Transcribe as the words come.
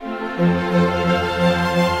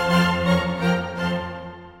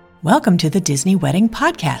Welcome to the Disney Wedding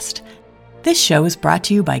Podcast. This show is brought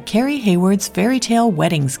to you by Carrie Hayward's Fairy Tale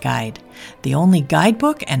Weddings Guide, the only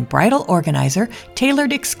guidebook and bridal organizer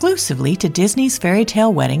tailored exclusively to Disney's fairy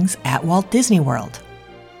tale weddings at Walt Disney World.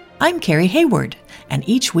 I'm Carrie Hayward, and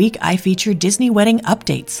each week I feature Disney wedding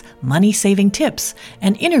updates, money-saving tips,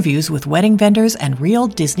 and interviews with wedding vendors and real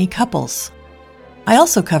Disney couples. I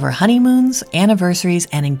also cover honeymoons, anniversaries,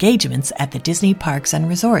 and engagements at the Disney parks and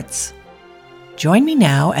resorts. Join me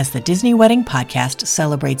now as the Disney Wedding Podcast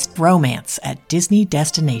celebrates romance at Disney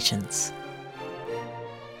destinations.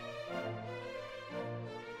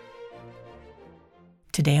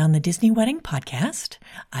 Today on the Disney Wedding Podcast,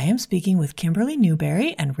 I am speaking with Kimberly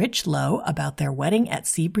Newberry and Rich Lowe about their wedding at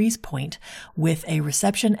Seabreeze Point, with a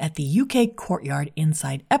reception at the UK Courtyard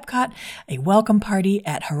inside Epcot, a welcome party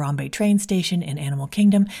at Harambe train station in Animal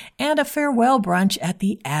Kingdom, and a farewell brunch at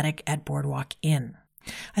the Attic at Boardwalk Inn.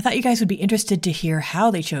 I thought you guys would be interested to hear how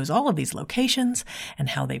they chose all of these locations and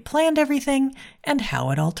how they planned everything and how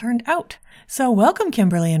it all turned out. So welcome,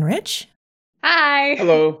 Kimberly and Rich. Hi.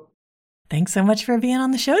 Hello. Thanks so much for being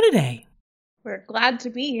on the show today. We're glad to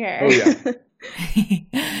be here. Oh,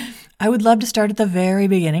 yeah. I would love to start at the very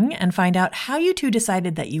beginning and find out how you two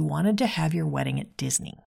decided that you wanted to have your wedding at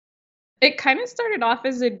Disney. It kind of started off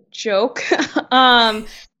as a joke.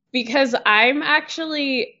 Because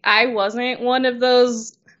I wasn't one of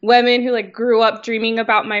those women who grew up dreaming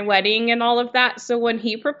about my wedding and all of that. So when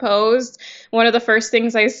he proposed, one of the first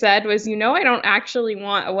things I said was, I don't actually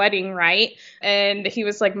want a wedding, right? And he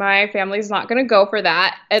was like, my family's not going to go for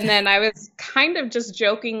that. And then I was kind of just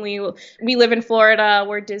jokingly, we live in Florida,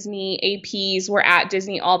 we're Disney APs, we're at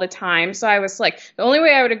Disney all the time. So I was like, the only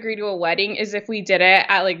way I would agree to a wedding is if we did it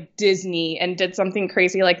at Disney and did something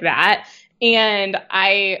crazy like that. And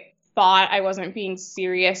I thought I wasn't being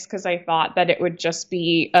serious because I thought that it would just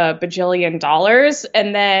be $1 bajillion.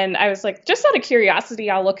 And then I was like, just out of curiosity,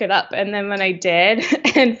 I'll look it up. And then when I did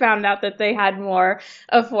and found out that they had more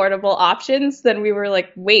affordable options, then we were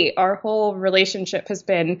like, wait, our whole relationship has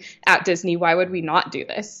been at Disney. Why would we not do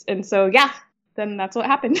this? And so, then that's what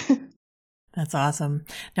happened. That's awesome.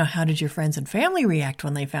 Now, how did your friends and family react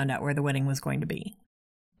when they found out where the wedding was going to be?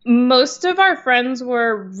 Most of our friends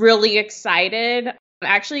were really excited.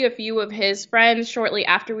 Actually, a few of his friends, shortly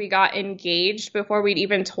after we got engaged, before we'd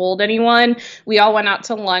even told anyone, we all went out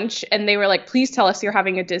to lunch and they were like, please tell us you're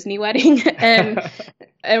having a Disney wedding. And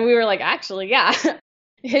we were like, actually, yeah.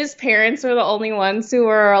 His parents were the only ones who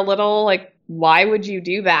were a little like, why would you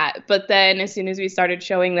do that? But then as soon as we started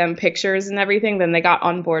showing them pictures and everything, then they got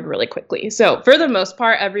on board really quickly. So for the most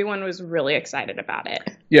part, everyone was really excited about it.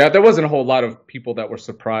 Yeah, there wasn't a whole lot of people that were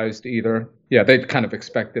surprised either. Yeah, they kind of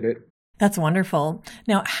expected it. That's wonderful.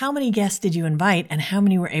 Now, how many guests did you invite and how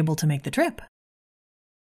many were able to make the trip?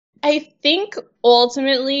 I think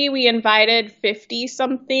ultimately we invited 50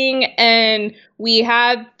 something and we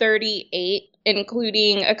had 38.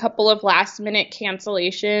 Including a couple of last minute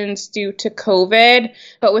cancellations due to COVID.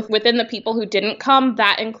 But within the people who didn't come,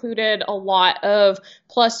 that included a lot of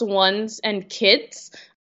 +1s and kids.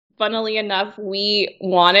 Funnily enough, we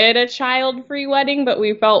wanted a child-free wedding, but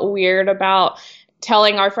we felt weird about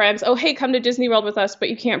telling our friends, oh, hey, come to Disney World with us, but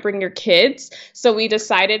you can't bring your kids. So we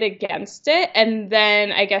decided against it. And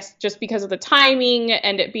then I guess just because of the timing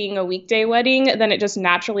and it being a weekday wedding, then it just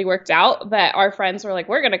naturally worked out that our friends were like,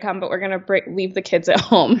 we're going to come, but we're going to leave the kids at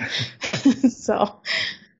home. So.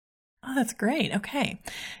 Oh, that's great. Okay.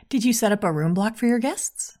 Did you set up a room block for your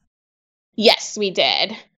guests? Yes, we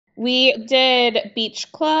did. We did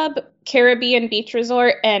Beach Club, Caribbean Beach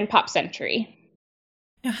Resort, and Pop Century.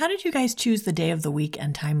 Now, how did you guys choose the day of the week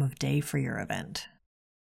and time of day for your event?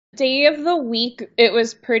 Day of the week, it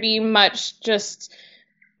was pretty much just,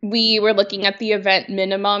 we were looking at the event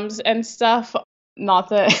minimums and stuff. Not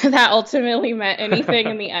that that ultimately meant anything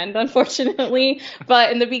in the end, unfortunately.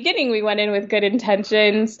 But in the beginning, we went in with good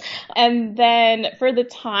intentions. And then for the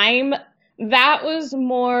time, that was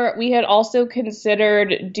more, we had also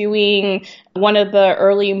considered doing one of the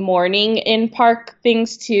early morning in-park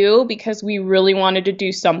things too, because we really wanted to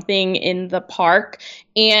do something in the park.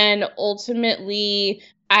 And ultimately,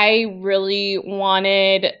 I really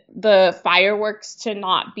wanted the fireworks to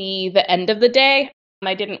not be the end of the day.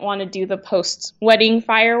 I didn't want to do the post-wedding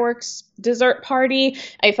fireworks dessert party.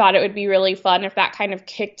 I thought it would be really fun if that kind of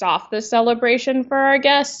kicked off the celebration for our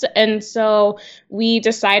guests. And so we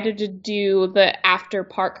decided to do the after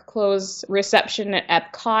park close reception at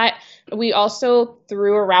Epcot. We also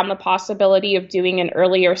threw around the possibility of doing an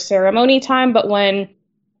earlier ceremony time, but when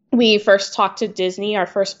we first talked to Disney, our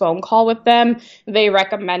first phone call with them, they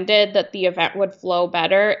recommended that the event would flow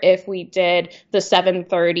better if we did the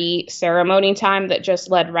 7:30 ceremony time that just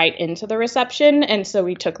led right into the reception. And so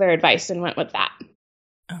we took their advice and went with that.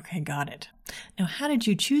 Okay, got it. Now, how did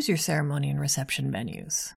you choose your ceremony and reception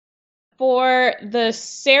venues? For the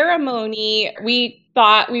ceremony, we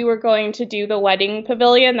thought we were going to do the wedding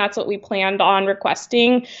pavilion. That's what we planned on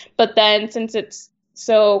requesting. But then since it's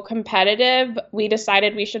so competitive, we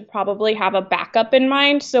decided we should probably have a backup in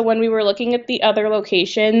mind. So when we were looking at the other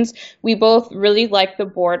locations, we both really liked the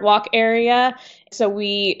boardwalk area. So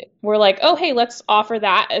we were like, oh, hey, let's offer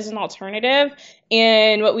that as an alternative.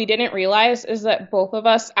 And what we didn't realize is that both of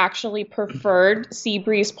us actually preferred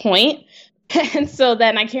Seabreeze Point. And so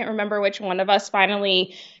then I can't remember which one of us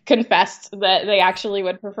finally confessed that they actually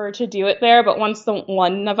would prefer to do it there. But once the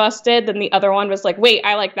one of us did, then the other one was like, wait,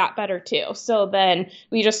 I like that better too. So then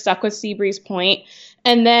we just stuck with Seabreeze Point.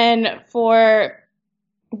 And then for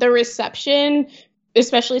the reception,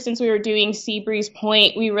 especially since we were doing Seabreeze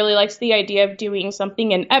Point, we really liked the idea of doing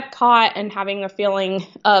something in Epcot and having a feeling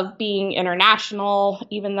of being international,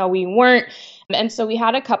 even though we weren't. And so we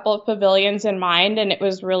had a couple of pavilions in mind, and it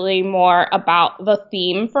was really more about the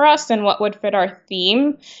theme for us and what would fit our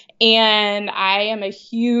theme. And I am a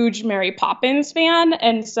huge Mary Poppins fan.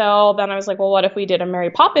 And so then I was like, well, what if we did a Mary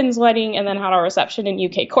Poppins wedding and then had our reception in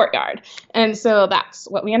UK Courtyard? And so that's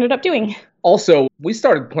what we ended up doing. Also, we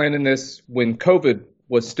started planning this when COVID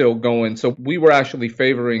was still going. So we were actually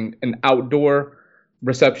favoring an outdoor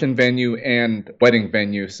reception venue and wedding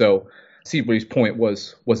venue. So Seabreeze Point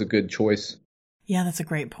was a good choice. Yeah, that's a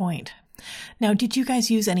great point. Now, did you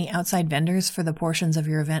guys use any outside vendors for the portions of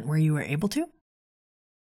your event where you were able to?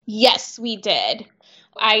 Yes, we did.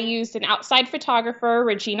 I used an outside photographer,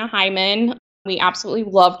 Regina Hyman. We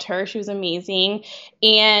absolutely loved her. She was amazing.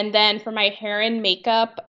 And then for my hair and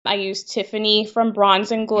makeup, I used Tiffany from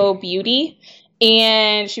Bronze and Glow Beauty.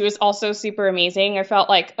 And she was also super amazing. I felt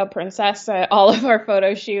like a princess at all of our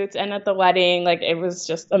photo shoots and at the wedding. Like, it was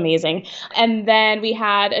just amazing. And then we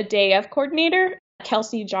had a day of coordinator,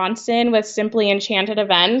 Kelsey Johnson, with Simply Enchanted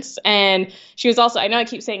Events. And she was also, I know I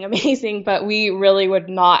keep saying amazing, but we really would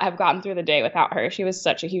not have gotten through the day without her. She was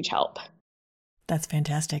such a huge help. That's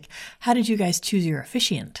fantastic. How did you guys choose your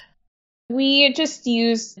officiant? We just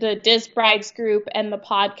used the Diz Brides group and the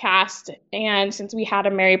podcast. And since we had a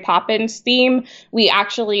Mary Poppins theme, we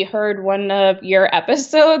actually heard one of your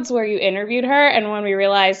episodes where you interviewed her. And when we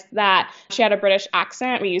realized that she had a British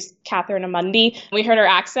accent, we used Catherine Amundi. We heard her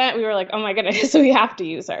accent. We were like, oh my goodness, we have to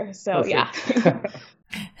use her. So Perfect. Yeah.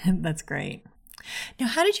 That's great. Now,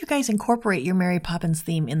 how did you guys incorporate your Mary Poppins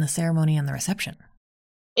theme in the ceremony and the reception?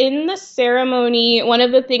 In the ceremony, one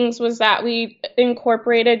of the things was that we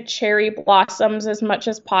incorporated cherry blossoms as much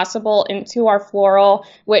as possible into our floral,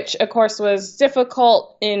 which of course was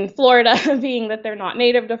difficult in Florida, being that they're not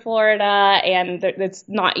native to Florida and it's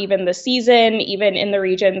not even the season, even in the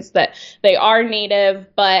regions that they are native.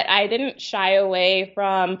 But I didn't shy away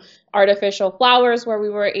from artificial flowers where we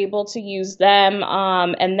were able to use them.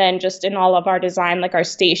 And then just in all of our design, like our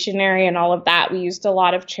stationery and all of that, we used a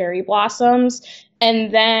lot of cherry blossoms.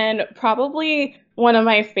 And then probably one of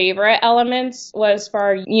my favorite elements was for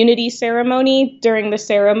our Unity ceremony. During the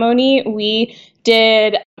ceremony, we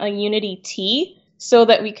did a Unity tea so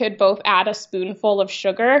that we could both add a spoonful of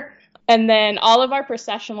sugar. And then all of our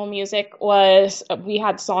processional music we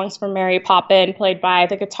had songs from Mary Poppins played by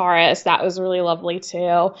the guitarist. That was really lovely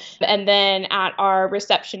too. And then at our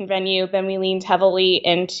reception venue, then we leaned heavily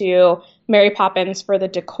into Mary Poppins for the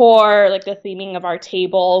decor, like the theming of our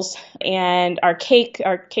tables, and our cake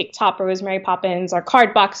topper was Mary Poppins, our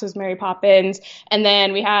card box was Mary Poppins, and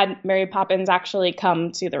then we had Mary Poppins actually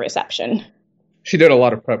come to the reception. She did a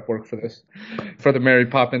lot of prep work for this, for the Mary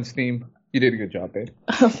Poppins theme. You did a good job, babe.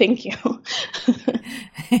 Oh, thank you.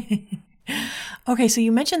 Okay, so you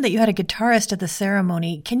mentioned that you had a guitarist at the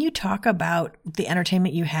ceremony. Can you talk about the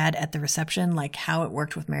entertainment you had at the reception, like how it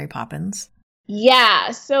worked with Mary Poppins?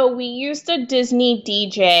 Yeah, so we used a Disney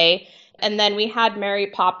DJ, and then we had Mary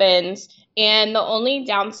Poppins. And the only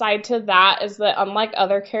downside to that is that unlike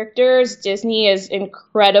other characters, Disney is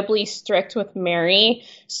incredibly strict with Mary.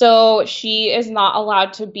 So she is not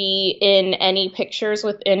allowed to be in any pictures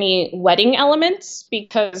with any wedding elements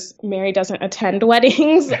because Mary doesn't attend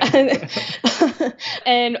weddings.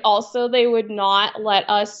 And also they would not let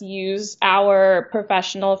us use our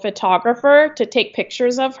professional photographer to take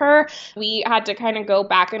pictures of her. We had to kind of go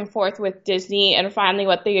back and forth with Disney, and finally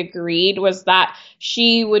what they agreed was that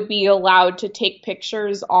she would be allowed to take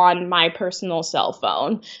pictures on my personal cell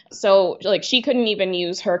phone. So like she couldn't even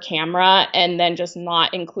use her camera and then just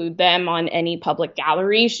not include them on any public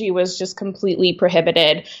gallery. She was just completely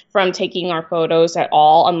prohibited from taking our photos at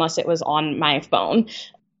all unless it was on my phone.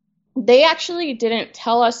 They actually didn't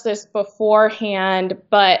tell us this beforehand,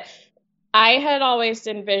 but I had always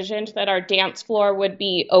envisioned that our dance floor would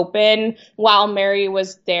be open while Mary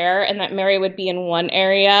was there, and that Mary would be in one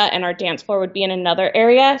area and our dance floor would be in another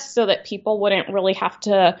area, so that people wouldn't really have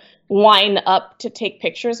to line up to take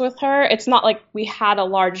pictures with her. It's not like we had a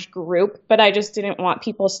large group, but I just didn't want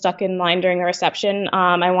people stuck in line during the reception.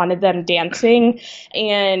 I wanted them dancing,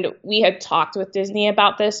 and we had talked with Disney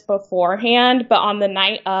about this beforehand, but on the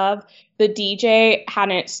night of, the DJ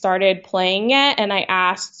hadn't started playing yet, and I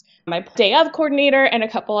asked my day of coordinator and a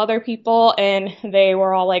couple other people, and they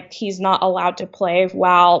were all like, he's not allowed to play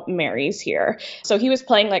while Mary's here. So he was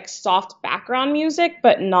playing like soft background music,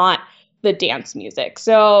 but not the dance music.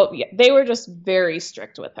 So yeah, they were just very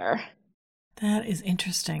strict with her. That is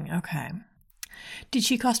interesting. Okay. Did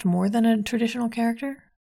she cost more than a traditional character?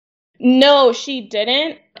 No, she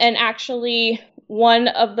didn't. And actually, one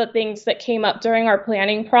of the things that came up during our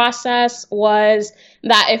planning process was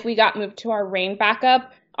that if we got moved to our rain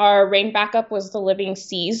backup was the Living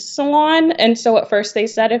Seas salon. And so at first they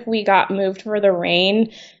said if we got moved for the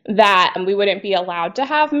rain that we wouldn't be allowed to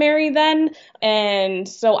have Mary then. And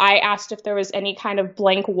so I asked if there was any kind of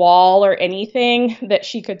blank wall or anything that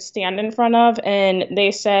she could stand in front of. And they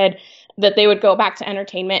said that they would go back to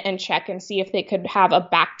entertainment and check and see if they could have a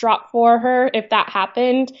backdrop for her if that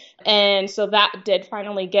happened. And so that did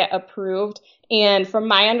finally get approved. And from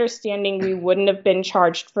my understanding, we wouldn't have been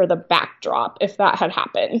charged for the backdrop if that had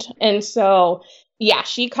happened. And so, yeah,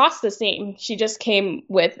 she cost the same. She just came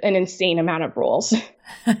with an insane amount of rules.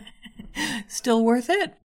 Still worth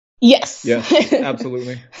it? Yes. Yes,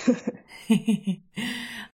 absolutely.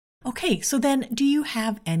 Okay, so then do you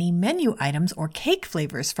have any menu items or cake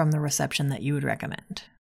flavors from the reception that you would recommend?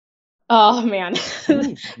 Oh, man.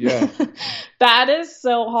 Yeah. That is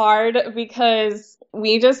so hard because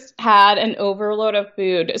we just had an overload of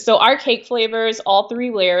food. So our cake flavors, all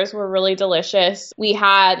 3 layers were really delicious. We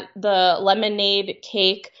had the lemonade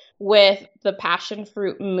cake with the passion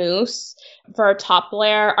fruit mousse for our top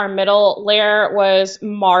layer. Our middle layer was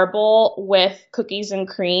marble with cookies and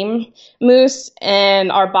cream mousse.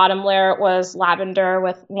 And our bottom layer was lavender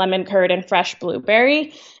with lemon curd and fresh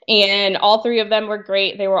blueberry. And all 3 of them were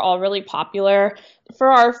great. They were all really popular. For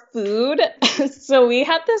our food, so we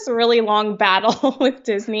had this really long battle with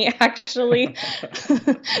Disney actually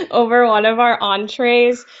over one of our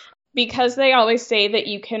entrees. Because they always say that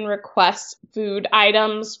you can request food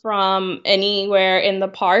items from anywhere in the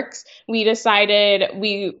parks, we decided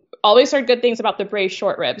we always heard good things about the braised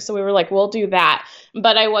short ribs. So we were like, we'll do that.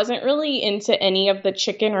 But I wasn't really into any of the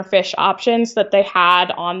chicken or fish options that they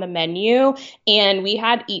had on the menu. And we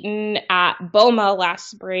had eaten at Boma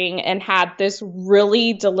last spring and had this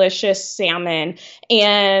really delicious salmon.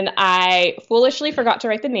 And I foolishly forgot to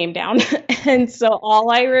write the name down. And so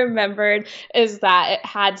all I remembered is that it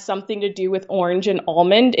had something to do with orange and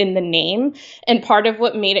almond in the name. And part of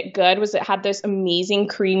what made it good was it had this amazing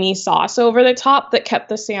creamy sauce over the top that kept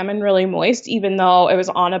the salmon really moist, even though it was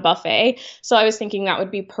on a buffet. So I was thinking that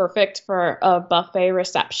would be perfect for a buffet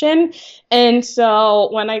reception. And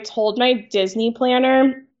so when I told my Disney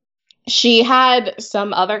planner, she had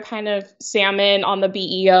some other kind of salmon on the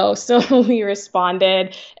BEO. So we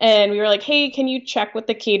responded and we were like, hey, can you check with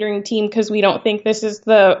the catering team? Because we don't think this is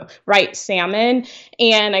the right salmon.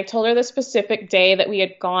 And I told her the specific day that we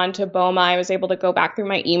had gone to Boma. I was able to go back through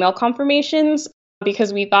my email confirmations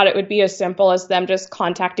because we thought it would be as simple as them just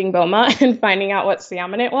contacting Boma and finding out what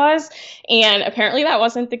salmon it was. And apparently that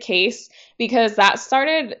wasn't the case because that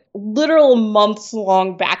started literal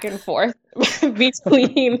months-long back and forth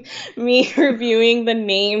between me reviewing the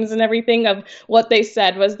names and everything of what they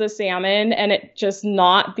said was the salmon and it just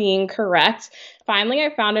not being correct. Finally,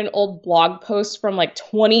 I found an old blog post from like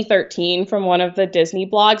 2013 from one of the Disney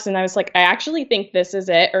blogs. And I was like, I actually think this is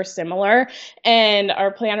it or similar. And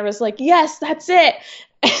our planner was like, yes, that's it.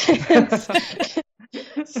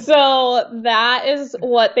 So that is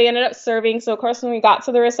what they ended up serving. So of course, when we got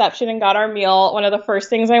to the reception and got our meal, one of the first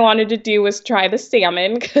things I wanted to do was try the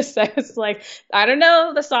salmon because I was like, I don't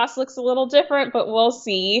know, the sauce looks a little different, but we'll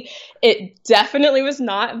see. It definitely was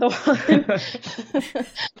not the one.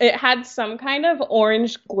 It had some kind of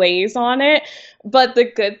orange glaze on it. But the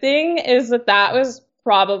good thing is that that was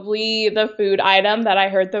probably the food item that I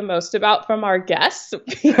heard the most about from our guests.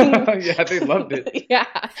 Yeah, they loved it. Yeah.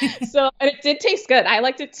 So, and it did taste good. I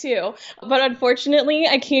liked it too. But unfortunately,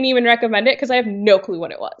 I can't even recommend it because I have no clue what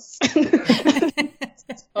it was.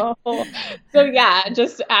 So So yeah,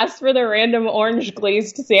 just ask for the random orange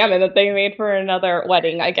glazed salmon that they made for another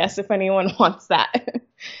wedding, I guess, if anyone wants that.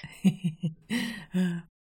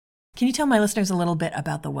 Can you tell my listeners a little bit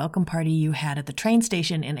about the welcome party you had at the train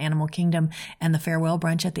station in Animal Kingdom and the farewell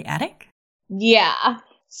brunch at the attic? Yeah.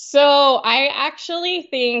 So I actually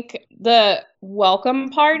think the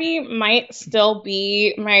welcome party might still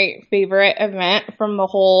be my favorite event from the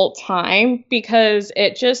whole time because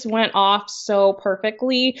it just went off so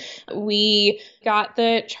perfectly. We got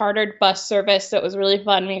the chartered bus service. So it was really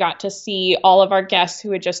fun. We got to see all of our guests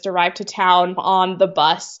who had just arrived to town on the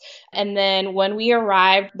bus. And then when we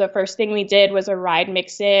arrived, the first thing we did was a ride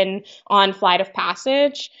mix in on Flight of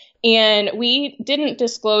Passage. And we didn't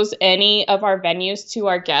disclose any of our venues to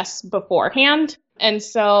our guests beforehand. And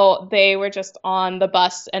so they were just on the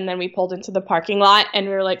bus, and then we pulled into the parking lot and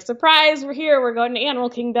we were like, surprise, we're here, we're going to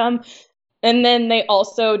Animal Kingdom. And then they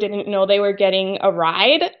also didn't know they were getting a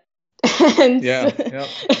ride. And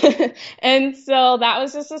and so that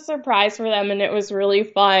was just a surprise for them, and it was really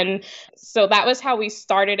fun. So that was how we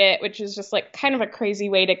started it, which is just like kind of a crazy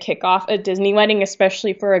way to kick off a Disney wedding,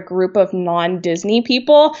 especially for a group of non-Disney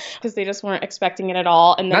people, because they just weren't expecting it at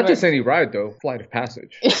all. And then not just any ride, though. Flight of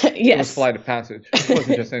Passage. Yes. It was Flight of Passage. It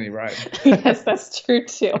wasn't just any ride. Yes, that's true,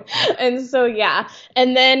 too. And so, yeah.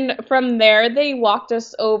 And then from there, they walked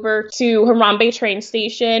us over to Harambe train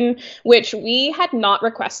station, which we had not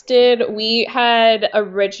requested. We had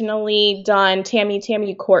originally done Tammy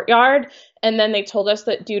Tammy Courtyard, and then they told us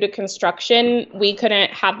that due to construction, we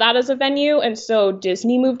couldn't have that as a venue. And so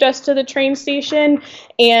Disney moved us to the train station,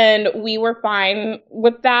 and we were fine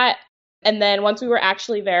with that. And then once we were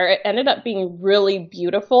actually there, it ended up being really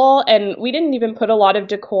beautiful. And we didn't even put a lot of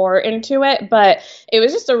decor into it, but it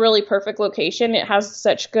was just a really perfect location. It has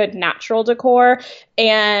such good natural decor.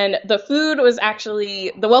 And the food was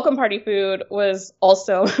actually, the welcome party food was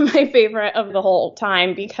also my favorite of the whole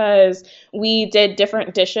time because we did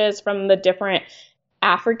different dishes from the different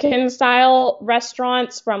African style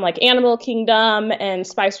restaurants from like Animal Kingdom and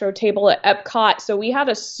Spice Road Table at Epcot. So we had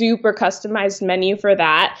a super customized menu for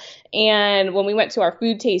that. And when we went to our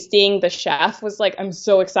food tasting, the chef was like, I'm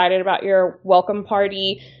so excited about your welcome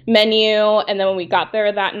party menu. And then when we got there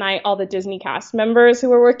that night, all the Disney cast members who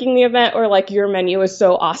were working the event were like, your menu is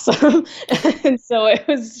so awesome. And so it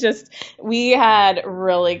was just, we had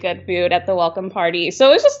really good food at the welcome party. So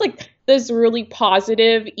it was just like this really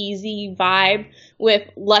positive, easy vibe with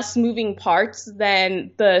less moving parts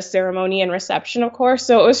than the ceremony and reception, of course.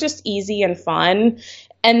 So it was just easy and fun.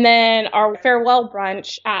 And then our farewell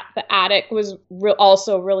brunch at the attic was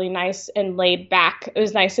also really nice and laid back. It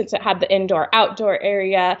was nice since it had the indoor-outdoor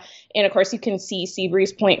area. And, of course, you can see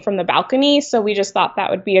Seabreeze Point from the balcony. So we just thought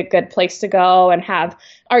that would be a good place to go and have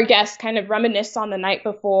our guests kind of reminisce on the night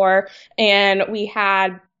before. And we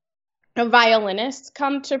had a violinist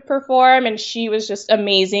come to perform, and she was just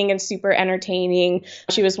amazing and super entertaining.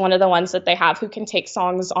 She was one of the ones that they have who can take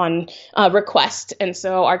songs on request, and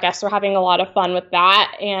so our guests were having a lot of fun with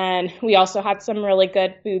that. And we also had some really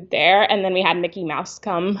good food there, and then we had Mickey Mouse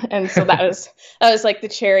come, and so that was like the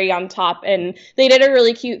cherry on top. And they did a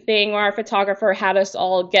really cute thing where our photographer had us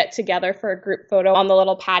all get together for a group photo on the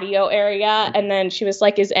little patio area, and then she was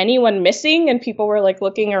like, is anyone missing? And people were like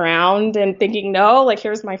looking around and thinking, no, like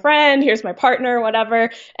here's my friend, here's my partner, whatever.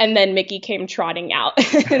 And then Mickey came trotting out.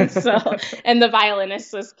 And the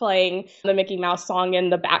violinist was playing the Mickey Mouse song in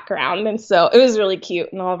the background. And so it was really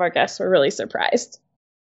cute. And all of our guests were really surprised.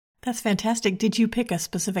 That's fantastic. Did you pick a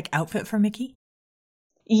specific outfit for Mickey?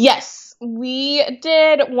 Yes, we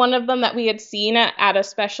did one of them that we had seen at a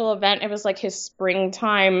special event. It was like his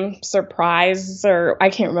springtime surprise, or I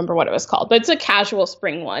can't remember what it was called, but it's a casual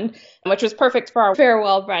spring one, which was perfect for our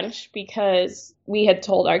farewell brunch because we had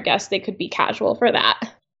told our guests they could be casual for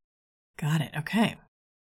that. Got it. Okay.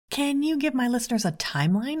 Can you give my listeners a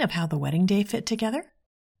timeline of how the wedding day fit together?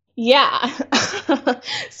 Yeah.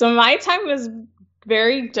 So my time was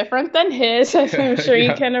very different than his, as I'm sure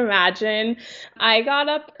you can imagine. I got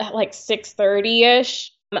up at like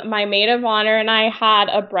 6:30-ish. My maid of honor and I had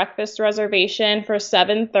a breakfast reservation for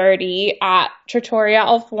 7:30 at Trattoria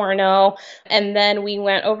Al Forno, and then we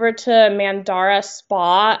went over to Mandara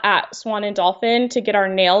Spa at Swan and Dolphin to get our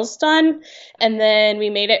nails done, and then we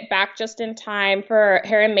made it back just in time for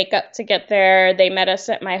hair and makeup to get there. They met us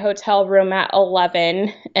at my hotel room at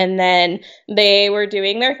 11, and then they were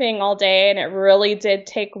doing their thing all day, and it really did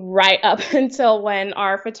take right up until when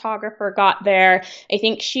our photographer got there. I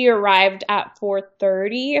think she arrived at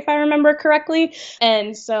 4:30, if I remember correctly.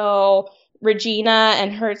 And so Regina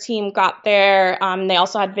and her team got there. They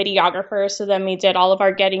also had videographers, so then we did all of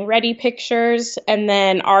our getting ready pictures. And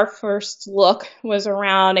then our first look was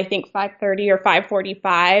around, I think, 5:30 or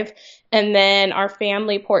 5:45. And then our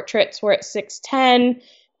family portraits were at 6:10.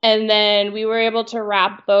 And then we were able to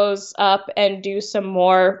wrap those up and do some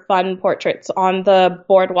more fun portraits on the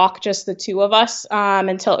boardwalk, just the two of us,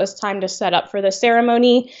 until it was time to set up for the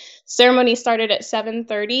ceremony. Ceremony started at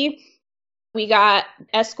 7:30. We got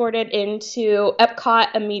escorted into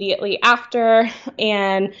Epcot immediately after,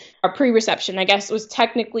 and our pre-reception, I guess, was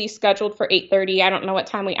technically scheduled for 8:30. I don't know what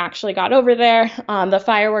time we actually got over there. The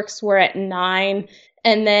fireworks were at 9,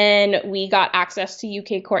 and then we got access to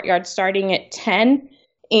UK Courtyard starting at 10,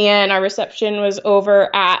 and our reception was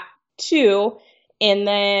over at 2. And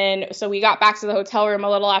then, so we got back to the hotel room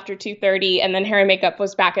a little after 2:30, and then hair and makeup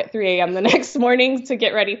was back at 3 a.m. the next morning to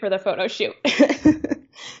get ready for the photo shoot.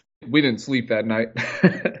 We didn't sleep that night.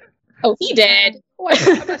 Oh, he did. Well,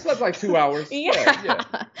 I slept like 2 hours. Yeah.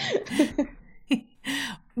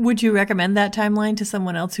 Would you recommend that timeline to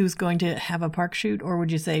someone else who's going to have a park shoot, or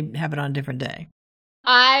would you say have it on a different day?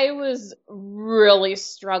 I was really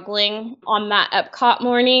struggling on that Epcot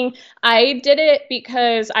morning. I did it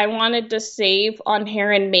because I wanted to save on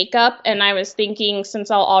hair and makeup, and I was thinking, since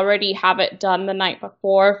I'll already have it done the night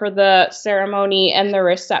before for the ceremony and the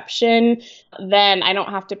reception, then I don't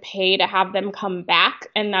have to pay to have them come back.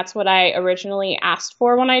 And that's what I originally asked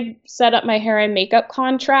for when I set up my hair and makeup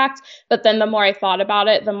contract. But then the more I thought about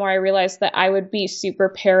it, the more I realized that I would be super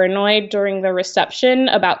paranoid during the reception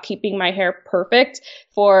about keeping my hair perfect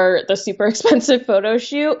for the super expensive photo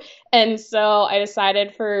shoot. And so I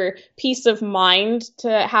decided, for peace of mind,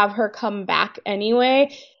 to have her come back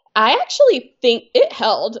anyway. I actually think it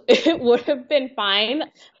held. It would have been fine.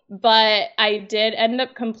 But I did end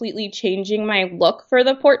up completely changing my look for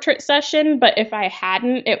the portrait session. But if I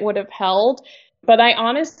hadn't, it would have held. But I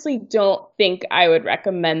honestly don't think I would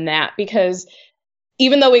recommend that, because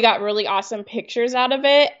even though we got really awesome pictures out of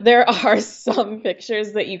it, there are some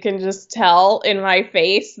pictures that you can just tell in my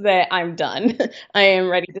face that I'm done. I am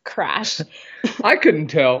ready to crash. I couldn't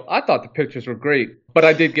tell. I thought the pictures were great, but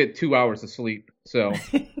I did get 2 hours of sleep. So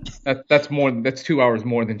that's 2 hours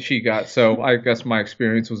more than she got. So I guess my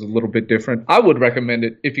experience was a little bit different. I would recommend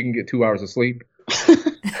it if you can get 2 hours of sleep.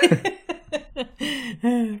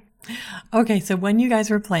 Okay, so when you guys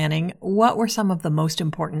were planning, what were some of the most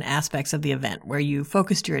important aspects of the event where you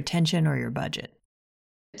focused your attention or your budget?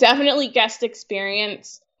 Definitely guest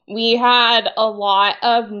experience. We had a lot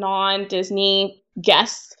of non-Disney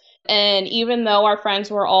guests, and even though our friends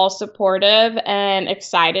were all supportive and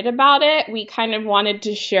excited about it, we kind of wanted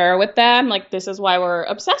to share with them, like, this is why we're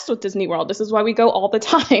obsessed with Disney World. This is why we go all the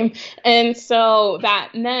time. And so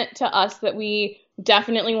that meant to us that we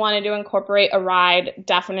definitely wanted to incorporate a ride,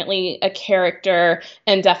 definitely a character,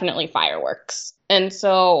 and definitely fireworks. And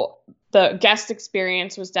so the guest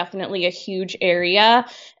experience was definitely a huge area.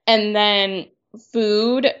 And then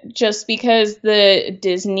food, just because the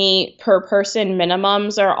Disney per person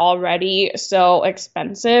minimums are already so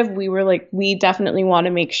expensive, we were like, we definitely want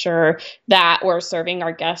to make sure that we're serving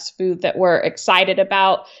our guests food that we're excited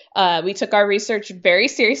about. We took our research very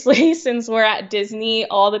seriously since we're at Disney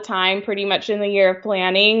all the time, pretty much in the year of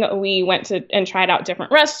planning. We went to and tried out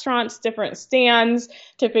different restaurants, different stands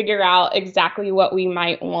to figure out exactly what we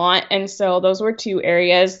might want. And so those were two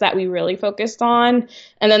areas that we really focused on.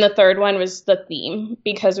 And then the third one was the theme,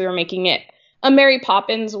 because we were making it a Mary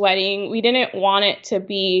Poppins wedding. We didn't want it to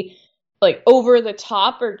be like over the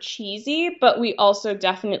top or cheesy, but we also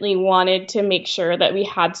definitely wanted to make sure that we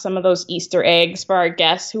had some of those Easter eggs for our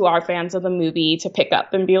guests who are fans of the movie to pick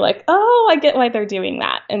up and be like, oh, I get why they're doing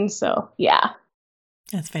that. And so, yeah.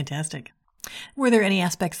 That's fantastic. Were there any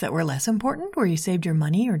aspects that were less important where you saved your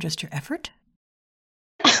money or just your effort?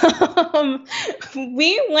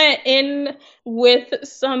 We went in with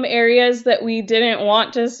some areas that we didn't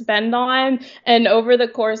want to spend on, and over the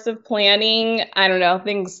course of planning, I don't know,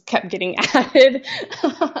 things kept getting added.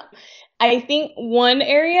 I think one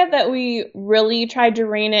area that we really tried to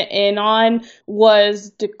rein it in on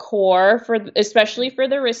was decor, especially for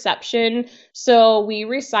the reception. So we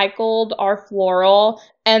recycled our floral,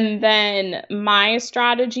 and then my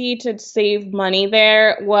strategy to save money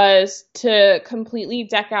there was to completely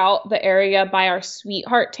deck out the area by our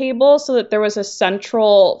sweetheart table so that there was a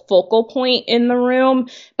central focal point in the room,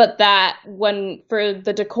 but that for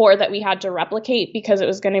the decor that we had to replicate, because it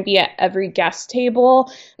was going to be at every guest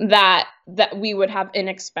table, that we would have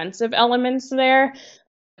inexpensive elements there.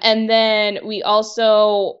 And then we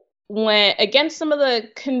also went against some of the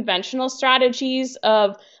conventional strategies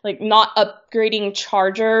of like not upgrading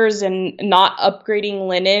chargers and not upgrading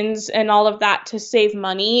linens and all of that to save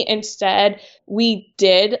money. Instead, we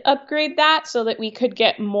did upgrade that so that we could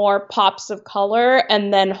get more pops of color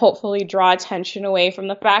and then hopefully draw attention away from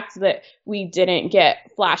the fact that we didn't get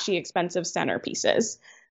flashy, expensive centerpieces.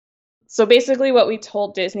 So basically what we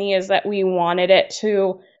told Disney is that we wanted it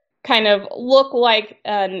to kind of look like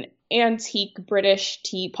an antique British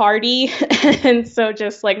tea party. And so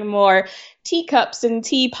just like more teacups and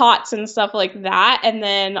teapots and stuff like that. And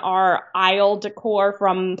then our aisle decor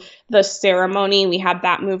from the ceremony, we had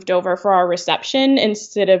that moved over for our reception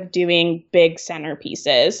instead of doing big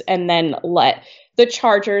centerpieces, and then let the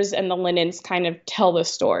chargers and the linens kind of tell the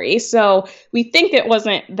story. So we think it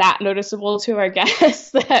wasn't that noticeable to our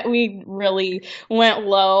guests that we really went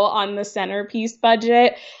low on the centerpiece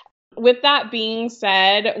budget. With that being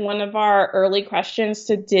said, one of our early questions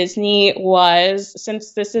to Disney was,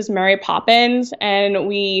 since this is Mary Poppins and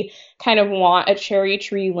we kind of want a cherry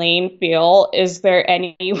tree lane feel, is there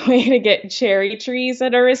any way to get cherry trees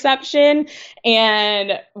at a reception?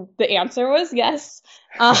 And the answer was yes.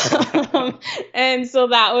 And so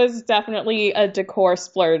that was definitely a decor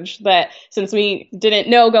splurge that, since we didn't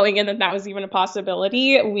know going in that that was even a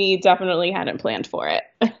possibility, we definitely hadn't planned for it.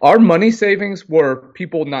 Our money savings were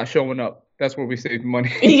people not showing up. That's where we saved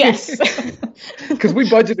money. Yes. Because we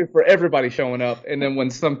budgeted for everybody showing up. And then when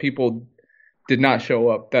some people did not show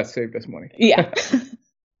up, that saved us money. Yeah.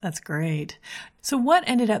 That's great. So what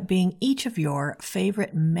ended up being each of your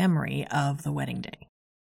favorite memory of the wedding day?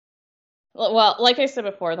 Well, like I said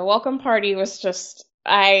before, the welcome party was just,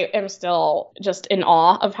 I am still just in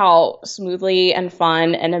awe of how smoothly and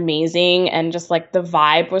fun and amazing, and just like the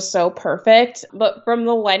vibe was so perfect. But from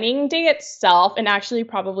the wedding day itself, and actually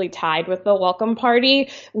probably tied with the welcome party,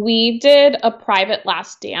 we did a private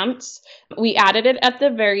last dance. We added it at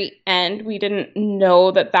the very end. We didn't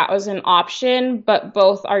know that that was an option, but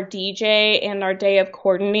both our DJ and our day of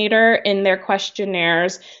coordinator in their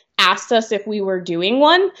questionnaires asked us if we were doing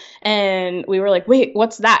one, and we were like, wait,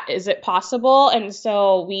 what's that? Is it possible? And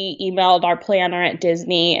so we emailed our planner at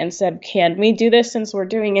Disney and said, can we do this since we're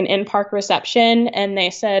doing an in-park reception? And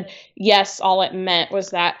they said, yes. All it meant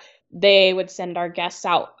was that they would send our guests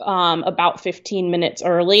out about 15 minutes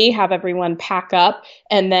early, have everyone pack up,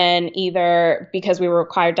 and then either, because we were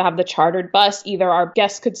required to have the chartered bus, either our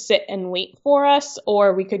guests could sit and wait for us,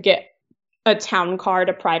 or we could get a town car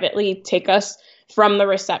to privately take us from the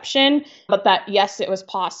reception. But that, yes, it was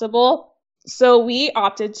possible. So we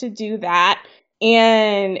opted to do that.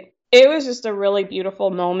 And it was just a really beautiful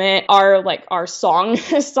moment. Our song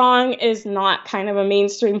is not kind of a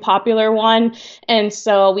mainstream popular one. And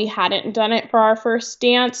so we hadn't done it for our first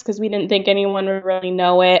dance because we didn't think anyone would really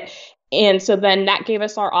know it. And so then that gave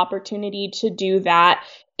us our opportunity to do that.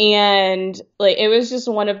 And like, it was just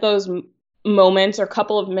one of those moments or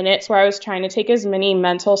couple of minutes where I was trying to take as many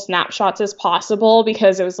mental snapshots as possible,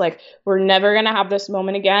 because it was like, we're never going to have this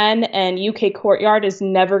moment again, and UK Courtyard is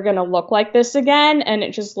never going to look like this again. And it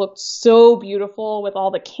just looked so beautiful with all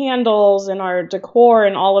the candles and our decor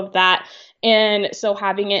and all of that. And so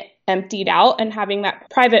having it emptied out and having that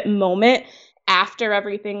private moment after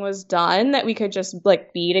everything was done that we could just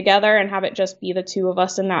like be together and have it just be the two of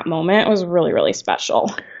us in that moment was really, really special.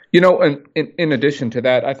 You know, and in addition to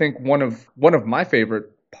that, I think one of my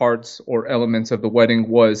favorite parts or elements of the wedding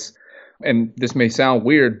was, and this may sound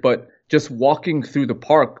weird, but just walking through the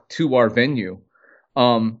park to our venue.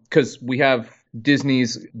 Because we have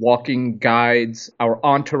Disney's walking guides, our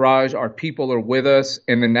entourage, our people are with us.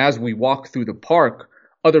 And then as we walk through the park,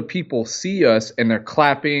 other people see us and they're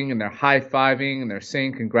clapping and they're high-fiving and they're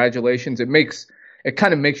saying congratulations. It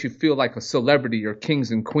kind of makes you feel like a celebrity or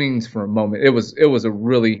kings and queens for a moment. It was a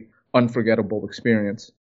really unforgettable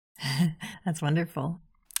experience. That's wonderful.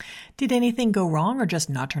 Did anything go wrong or just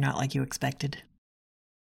not turn out like you expected?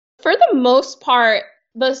 For the most part,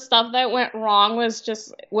 the stuff that went wrong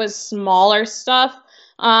was smaller stuff.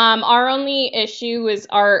 Our only issue was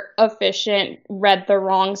our officiant read the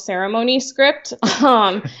wrong ceremony script.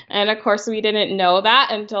 And of course we didn't know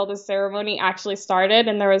that until the ceremony actually started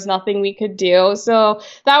and there was nothing we could do. So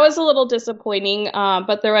that was a little disappointing,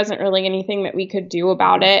 but there wasn't really anything that we could do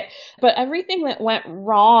about it. But everything that went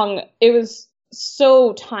wrong, it was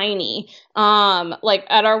so tiny. Like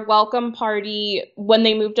at our welcome party, when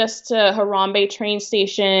they moved us to Harambe train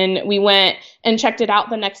station, we went and checked it out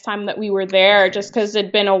the next time that we were there, just because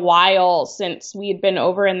it'd been a while since we had been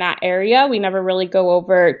over in that area. We never really go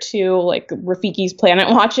over to like Rafiki's Planet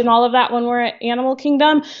Watch and all of that when we're at Animal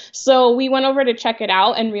Kingdom. So we went over to check it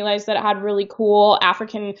out and realized that it had really cool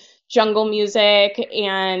African jungle music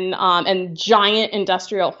and giant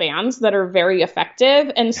industrial fans that are very effective.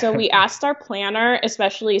 And so we asked our planner,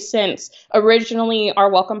 especially since originally our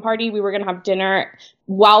welcome party, we were going to have dinner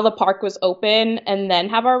while the park was open and then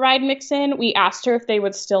have our ride mix in. We asked her if they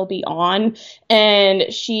would still be on,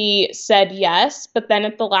 and she said yes. But then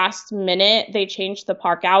at the last minute, they changed the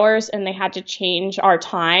park hours and they had to change our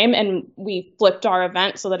time, and we flipped our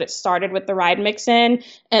event so that it started with the ride mix in,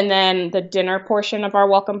 and then the dinner portion of our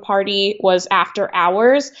welcome party was after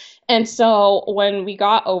hours. And so when we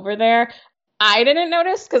got over there, I didn't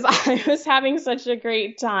notice because I was having such a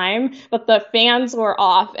great time, but the fans were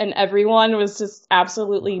off and everyone was just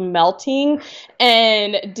absolutely melting,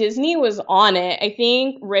 and Disney was on it. I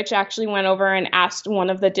think Rich actually went over and asked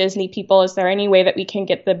one of the Disney people, is there any way that we can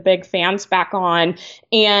get the big fans back on?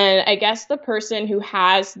 And I guess the person who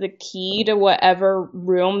has the key to whatever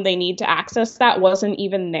room they need to access that wasn't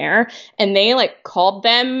even there. And they called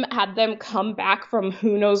them, had them come back from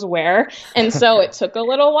who knows where. And so it took a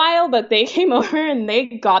little while, but they came over and they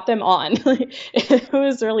got them on. It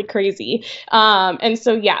was really crazy. And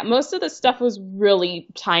so, yeah, most of the stuff was really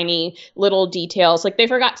tiny little details. They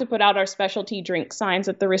forgot to put out our specialty drink signs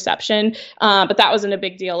at the reception, but that wasn't a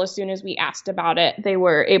big deal. As soon as we asked about it, they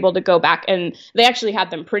were able to go back, and they actually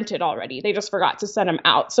had them printed already. They just forgot to send them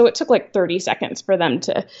out. So it took 30 seconds for them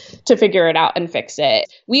to figure it out and fix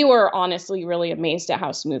it. We were honestly really amazed at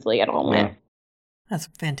how smoothly it all went. That's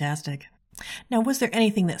fantastic. Now, was there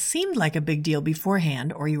anything that seemed like a big deal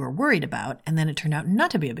beforehand or you were worried about, and then it turned out not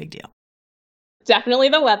to be a big deal? Definitely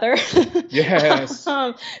the weather. Yes.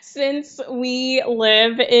 Since we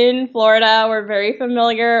live in Florida, we're very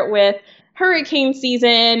familiar with hurricane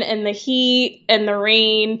season and the heat and the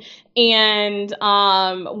rain. And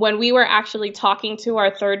when we were actually talking to our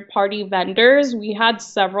third-party vendors, we had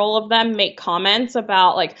several of them make comments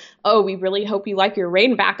about oh, we really hope you like your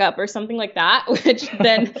rain backup or something like that, which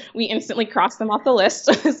then we instantly crossed them off the list.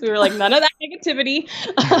 So we were like, none of that negativity.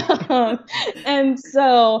 And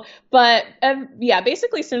so, but yeah,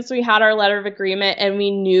 basically since we had our letter of agreement and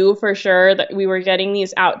we knew for sure that we were getting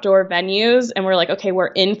these outdoor venues, and we're like, okay, we're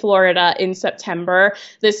in Florida in September.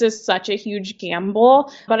 This is such a huge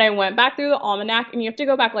gamble. But I went back through the almanac, and you have to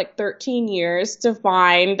go back 13 years to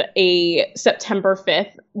find a September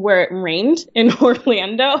 5th where it rained in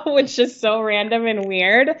Orlando, which is so random and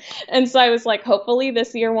weird. And so I was like, hopefully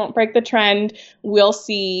this year won't break the trend. We'll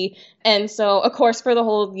see. And so, of course, for the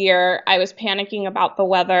whole year, I was panicking about the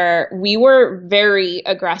weather. We were very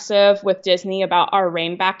aggressive with Disney about our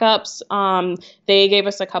rain backups. They gave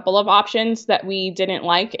us a couple of options that we didn't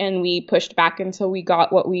like, and we pushed back until we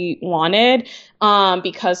got what we wanted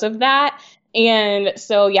because of that. And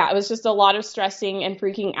so, yeah, it was just a lot of stressing and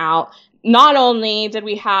freaking out. Not only did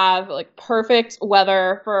we have perfect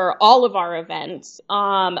weather for all of our events,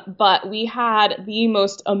 but we had the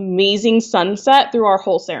most amazing sunset through our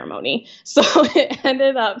whole ceremony. So it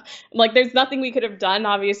ended up there's nothing we could have done,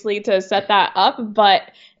 obviously, to set that up,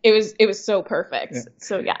 but it was so perfect. Yeah.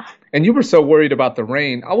 So yeah. And you were so worried about the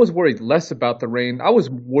rain. I was worried less about the rain. I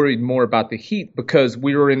was worried more about the heat, because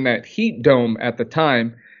we were in that heat dome at the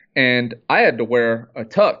time, and I had to wear a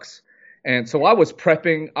tux. And so I was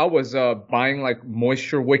prepping. I was buying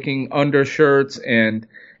moisture wicking undershirts and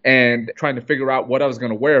trying to figure out what I was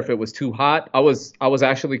going to wear if it was too hot. I was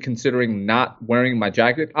actually considering not wearing my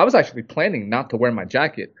jacket. I was actually planning not to wear my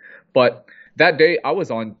jacket. But that day I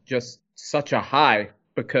was on just such a high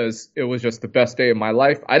because it was just the best day of my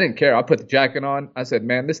life. I didn't care. I put the jacket on. I said,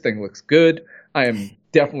 man, this thing looks good. I am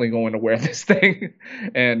definitely going to wear this thing.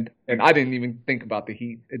 And I didn't even think about the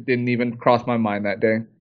heat. It didn't even cross my mind that day.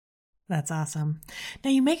 That's awesome. Now,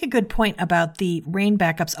 you make a good point about the rain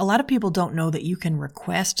backups. A lot of people don't know that you can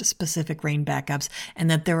request specific rain backups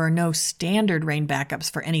and that there are no standard rain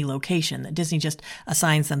backups for any location, that Disney just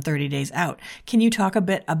assigns them 30 days out. Can you talk a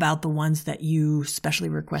bit about the ones that you specially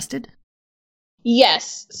requested?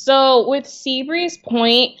 Yes. So with Seabreeze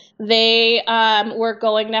Point, they were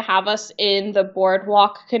going to have us in the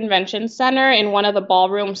Boardwalk Convention Center in one of the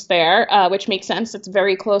ballrooms there, which makes sense. It's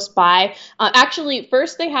very close by. Actually,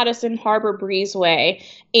 first they had us in Harbor Breezeway,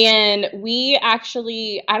 and we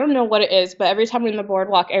actually, I don't know what it is, but every time we're in the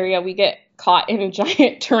Boardwalk area, we get caught in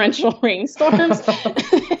giant torrential rainstorms.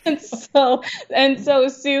 and so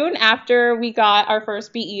soon after we got our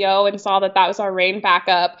first BEO and saw that was our rain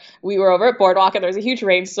backup, we were over at Boardwalk and there was a huge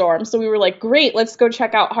rainstorm. So we were like, great, let's go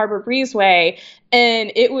check out Harbor Breezeway.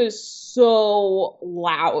 And it was so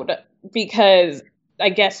loud because I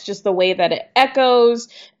guess just the way that it echoes,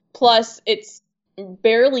 plus it's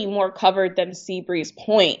barely more covered than Seabreeze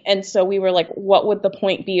Point. And so we were like, what would the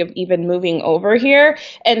point be of even moving over here?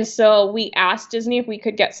 And so we asked Disney if we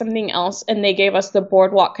could get something else, and they gave us the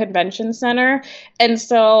Boardwalk Convention Center. And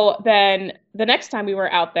so then the next time we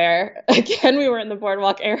were out there, again, we were in the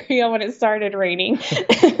Boardwalk area when it started raining.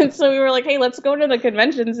 And so we were like, hey, let's go to the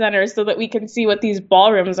convention center so that we can see what these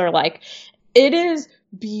ballrooms are like. It is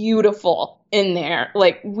beautiful in there.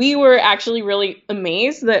 Like, we were actually really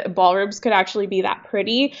amazed that ballrooms could actually be that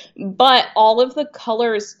pretty, but all of the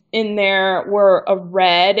colors in there were a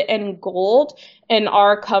red and gold, and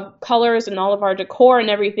our colors and all of our decor and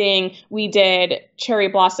everything, we did cherry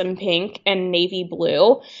blossom pink and navy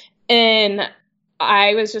blue. And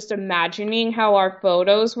I was just imagining how our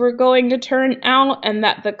photos were going to turn out, and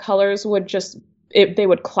that the colors would they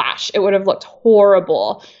would clash. It would have looked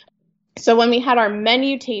horrible. So when we had our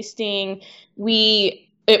menu tasting,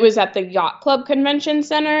 it was at the Yacht Club Convention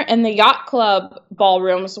Center, and the Yacht Club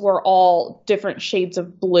ballrooms were all different shades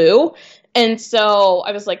of blue. And so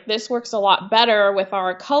I was like, this works a lot better with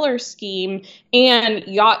our color scheme, and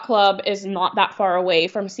Yacht Club is not that far away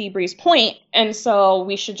from Seabreeze Point, and so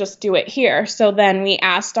we should just do it here. So then we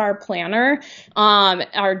asked our planner,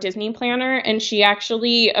 our Disney planner, and she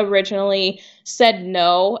actually originally said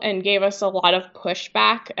no and gave us a lot of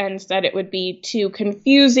pushback and said it would be too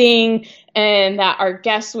confusing and that our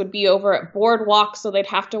guests would be over at Boardwalk, so they'd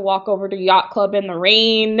have to walk over to Yacht Club in the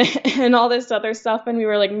rain and all this other stuff. And we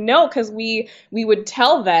were like, no, because we would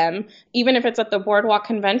tell them, even if it's at the Boardwalk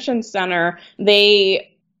Convention Center,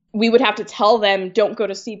 we would have to tell them, don't go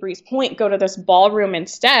to Seabreeze Point, go to this ballroom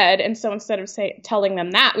instead. And so instead of telling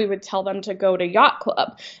them that, we would tell them to go to Yacht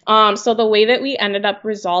Club. So the way that we ended up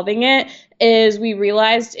resolving it is we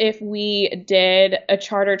realized if we did a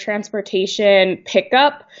charter transportation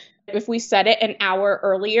pickup, if we set it an hour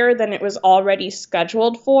earlier than it was already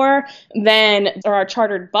scheduled for, then our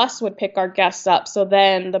chartered bus would pick our guests up. So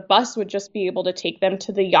then the bus would just be able to take them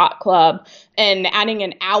to the Yacht Club, and adding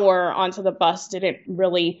an hour onto the bus didn't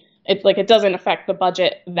really, it doesn't affect the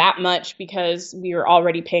budget that much because we were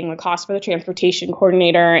already paying the cost for the transportation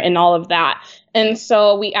coordinator and all of that. And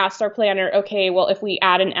so we asked our planner, okay, well, if we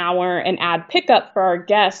add an hour and add pickup for our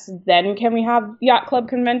guests, then can we have Yacht Club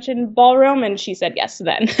Convention Ballroom? And she said yes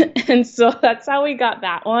then. And so that's how we got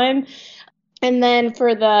that one. And then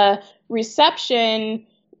for the reception,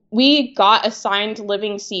 we got assigned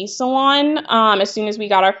Living Sea Salon as soon as we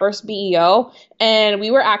got our first BEO. And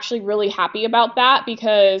we were actually really happy about that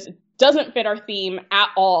because it doesn't fit our theme at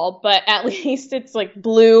all, but at least it's like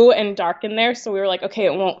blue and dark in there. So we were like, okay,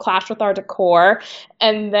 it won't clash with our decor.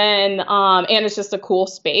 And then, and it's just a cool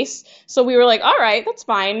space. So we were like, all right, that's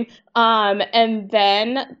fine. And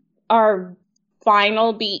then our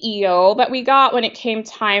final BEO that we got, when it came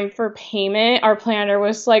time for payment, our planner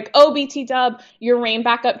was like, oh, BT Dub, your rain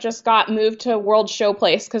backup just got moved to World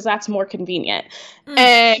Showplace because that's more convenient.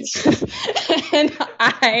 And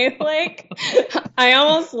I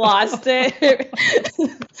almost lost it.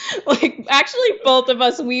 Like, actually, both of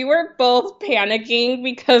us, we were both panicking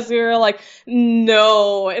because we were like,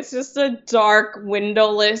 no, it's just a dark,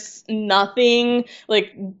 windowless nothing.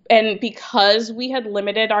 Like, and because we had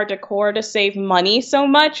limited our decor to save money so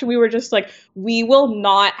much, we were just like, we will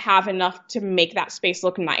not have enough to make that space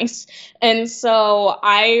look nice. And so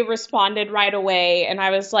I responded right away, and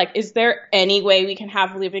I was like, is there any way we can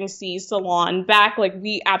have Living Sea Salon back? Like,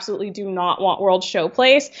 we absolutely do not want World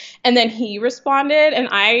Showplace. And then he responded, and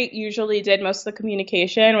I usually did most of the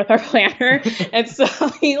communication with our planner. And so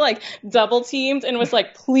he like double teamed and was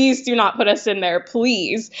like, please do not put us in there,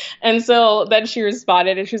 please. And so then she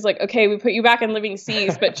responded and she was like, okay, we put you back in Living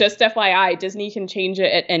Seas, but just FYI, Disney can change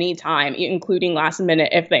it at any time, including last minute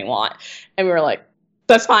if they want. And we were like,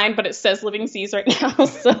 that's fine, but it says Living Seas right now.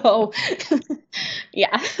 So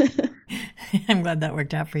yeah. I'm glad that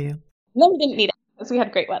worked out for you. No, we didn't need it because we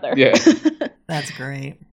had great weather. Yeah. That's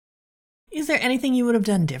great. Is there anything you would have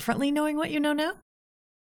done differently knowing what you know now?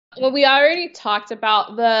 Well, we already talked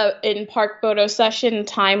about the in-park photo session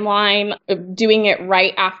timeline, doing it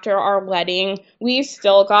right after our wedding. We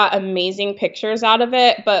still got amazing pictures out of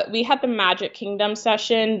it, but we had the Magic Kingdom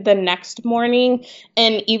session the next morning,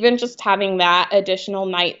 and even just having that additional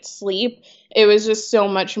night's sleep, it was just so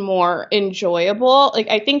much more enjoyable. Like,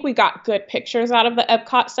 I think we got good pictures out of the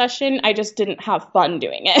Epcot session. I just didn't have fun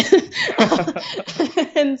doing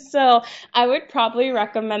it. And so I would probably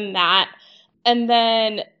recommend that. And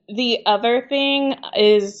then the other thing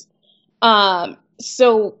is,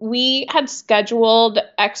 so we had scheduled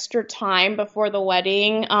extra time before the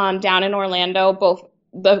wedding down in Orlando, both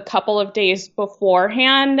the couple of days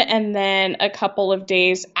beforehand and then a couple of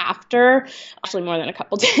days after, actually more than a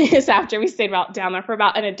couple days after. We stayed down there for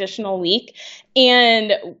about an additional week.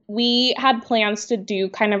 And we had plans to do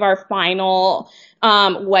kind of our final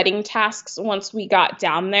wedding tasks once we got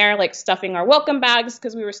down there, like stuffing our welcome bags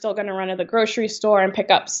because we were still going to run to the grocery store and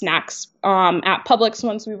pick up snacks at Publix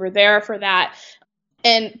once we were there for that.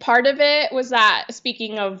 And part of it was that,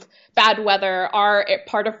 speaking of bad weather, our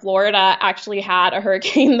part of Florida actually had a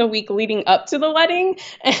hurricane the week leading up to the wedding.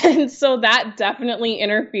 And so that definitely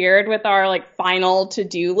interfered with our like final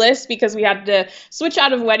to-do list because we had to switch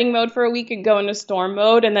out of wedding mode for a week and go into storm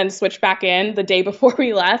mode and then switch back in the day before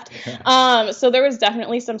we left. So there was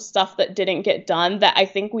definitely some stuff that didn't get done that I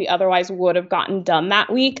think we otherwise would have gotten done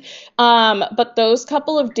that week. But those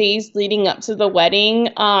couple of days leading up to the wedding,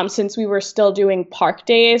 since we were still doing park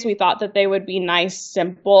days, we thought that they would be nice,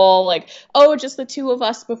 simple, like, oh, just the two of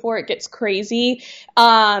us before it gets crazy.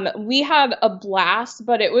 We had a blast,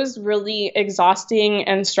 but it was really exhausting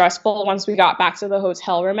and stressful once we got back to the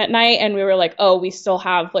hotel room at night and we were like, oh, we still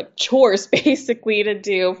have like chores basically to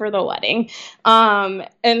do for the wedding.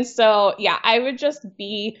 And so, yeah, I would just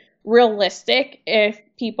be realistic if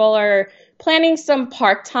people are planning some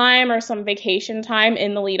park time or some vacation time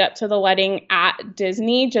in the lead up to the wedding at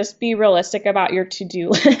Disney. Just be realistic about your to-do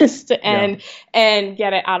list and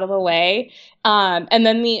get it out of the way. And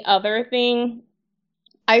then the other thing,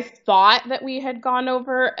 I thought that we had gone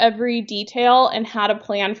over every detail and had a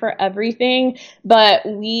plan for everything, but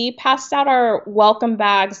we passed out our welcome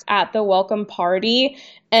bags at the welcome party.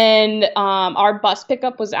 And our bus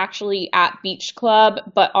pickup was actually at Beach Club,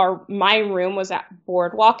 but my room was at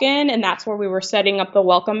Boardwalk Inn, and that's where we were setting up the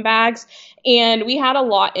welcome bags. And we had a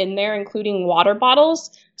lot in there, including water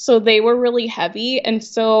bottles. So they were really heavy. And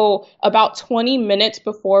so about 20 minutes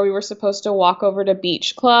before we were supposed to walk over to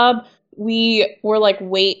Beach Club, we were like,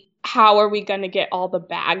 wait, how are we going to get all the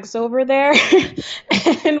bags over there?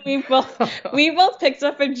 And we both picked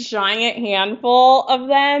up a giant handful of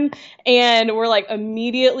them and were like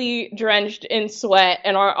immediately drenched in sweat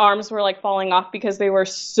and our arms were like falling off because they were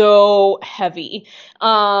so heavy.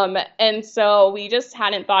 And so we just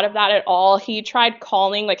hadn't thought of that at all. He tried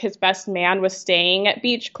calling, like his best man was staying at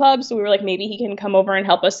Beach Club. So we were like, maybe he can come over and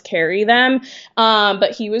help us carry them.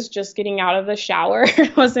 But he was just getting out of the shower,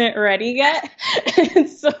 wasn't ready yet. And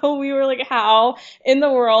so we were like, how in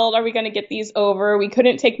the world are we going to get these over? We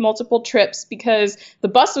couldn't take multiple trips because the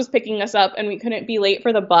bus was picking us up and we couldn't be late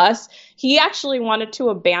for the bus. He actually wanted to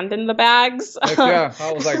abandon the bags. Heck yeah,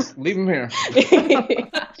 I was like, leave them here.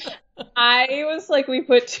 I was like, we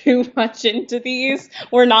put too much into these.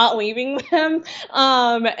 We're not leaving them.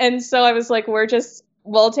 And so I was like,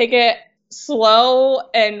 we'll take it slow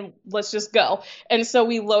and let's just go. And so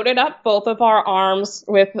we loaded up both of our arms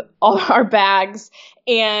with all our bags,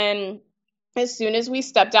 and as soon as we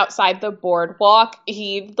stepped outside the boardwalk,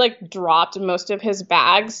 he like dropped most of his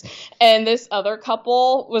bags. And this other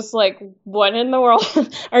couple was like, what in the world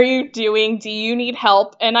are you doing? Do you need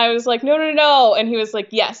help? And I was like, no. And he was like,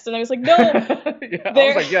 yes. And I was like, no. I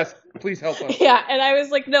was like, yes, please help us. Yeah. And I was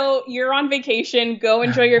like, no, you're on vacation. Go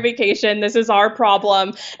enjoy your vacation. This is our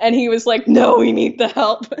problem. And he was like, no, we need the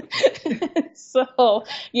help. So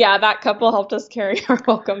yeah, that couple helped us carry our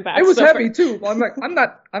welcome bags. It was heavy too. I'm like,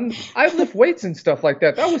 I lift weights and stuff like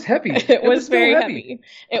that. That was heavy. It was very heavy.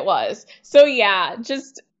 It was. So yeah,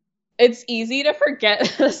 it's easy to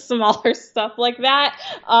forget the smaller stuff like that.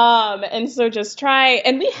 And so just try,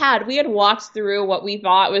 and we had walked through what we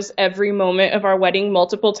thought was every moment of our wedding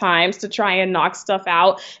multiple times to try and knock stuff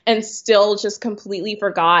out and still just completely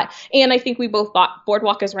forgot. And I think we both thought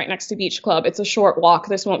Boardwalk is right next to Beach Club. It's a short walk.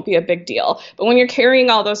 This won't be a big deal. But when you're carrying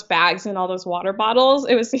all those bags and all those water bottles,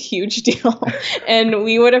 it was a huge deal. And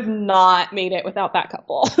we would have not made it without that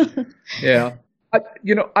couple. Yeah.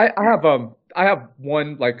 I have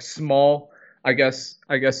one like small, I guess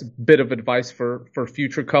bit of advice for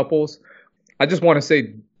future couples. I just want to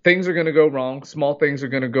say things are going to go wrong. Small things are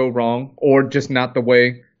going to go wrong or just not the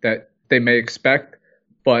way that they may expect,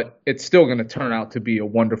 but it's still going to turn out to be a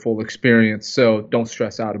wonderful experience. So don't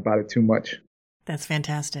stress out about it too much. That's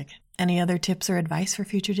fantastic. Any other tips or advice for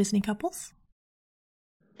future Disney couples?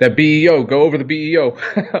 That BEO, go over the BEO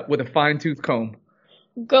with a fine-tooth comb.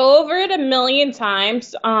 Go over it a million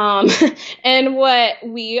times. And what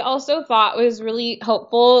we also thought was really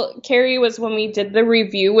helpful, Carrie, was when we did the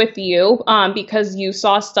review with you, because you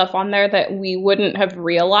saw stuff on there that we wouldn't have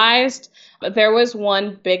realized. But there was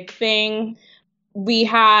one big thing we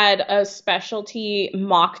had a specialty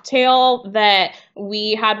mocktail that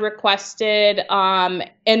we had requested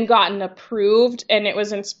and gotten approved, and it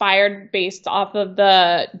was inspired based off of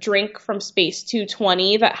the drink from Space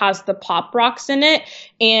 220 that has the pop rocks in it,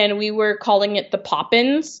 and we were calling it the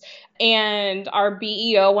Poppins. And our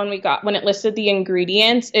BEO, when it listed the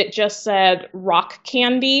ingredients, it just said rock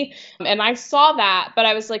candy. And I saw that, but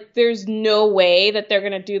I was like, there's no way that they're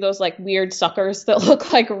going to do those like weird suckers that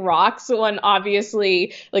look like rocks when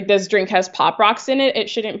obviously like this drink has pop rocks in it. It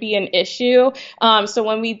shouldn't be an issue. So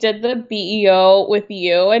when we did the BEO with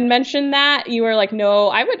you and mentioned that, you were like, no,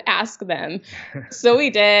 I would ask them. So we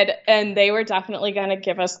did. And they were definitely going to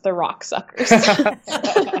give us the rock suckers.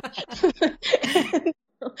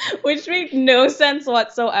 Which made no sense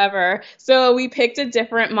whatsoever. So we picked a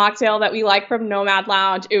different mocktail that we like from Nomad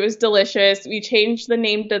Lounge. It was delicious. We changed the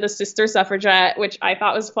name to the Sister Suffragette, which I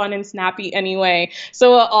thought was fun and snappy anyway.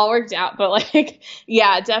 So it all worked out. But like,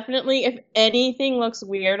 yeah, definitely if anything looks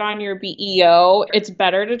weird on your BEO, it's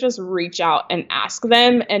better to just reach out and ask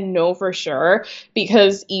them and know for sure.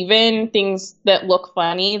 Because even things that look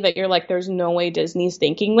funny that you're like, there's no way Disney's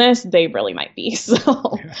thinking this, they really might be.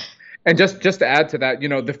 So... Yeah. And just to add to that,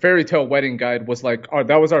 the Fairy Tale Wedding Guide was like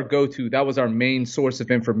that was our go-to. That was our main source of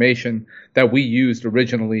information that we used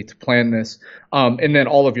originally to plan this. And then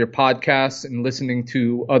all of your podcasts and listening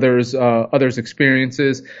to others'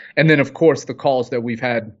 experiences, and then of course the calls that we've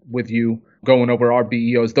had with you going over our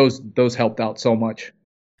BEOs. Those helped out so much.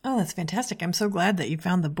 Oh, that's fantastic! I'm so glad that you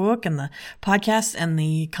found the book and the podcasts and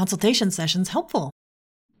the consultation sessions helpful.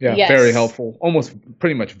 Yeah, yes. Very helpful. Almost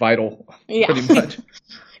pretty much vital. Yeah. Pretty much.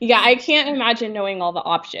 Yeah, I can't imagine knowing all the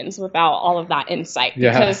options without all of that insight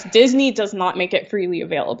because Yeah. Disney does not make it freely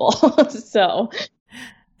available. So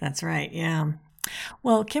that's right. Yeah.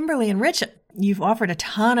 Well, Kimberly and Rich, you've offered a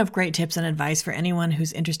ton of great tips and advice for anyone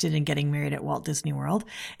who's interested in getting married at Walt Disney World,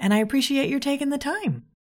 and I appreciate your taking the time.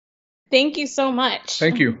 Thank you so much.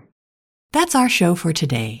 Thank you. That's our show for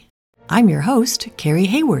today. I'm your host, Carrie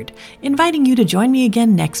Hayward, inviting you to join me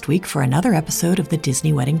again next week for another episode of the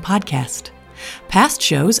Disney Wedding Podcast. Past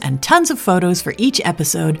shows and tons of photos for each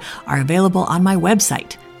episode are available on my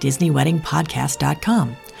website,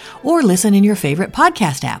 DisneyWeddingPodcast.com, or listen in your favorite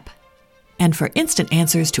podcast app. And for instant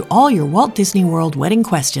answers to all your Walt Disney World wedding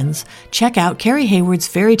questions, check out Carrie Hayward's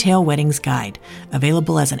Fairy Tale Weddings Guide,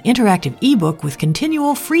 available as an interactive ebook with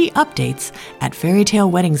continual free updates at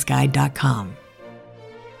fairytaleweddingsguide.com.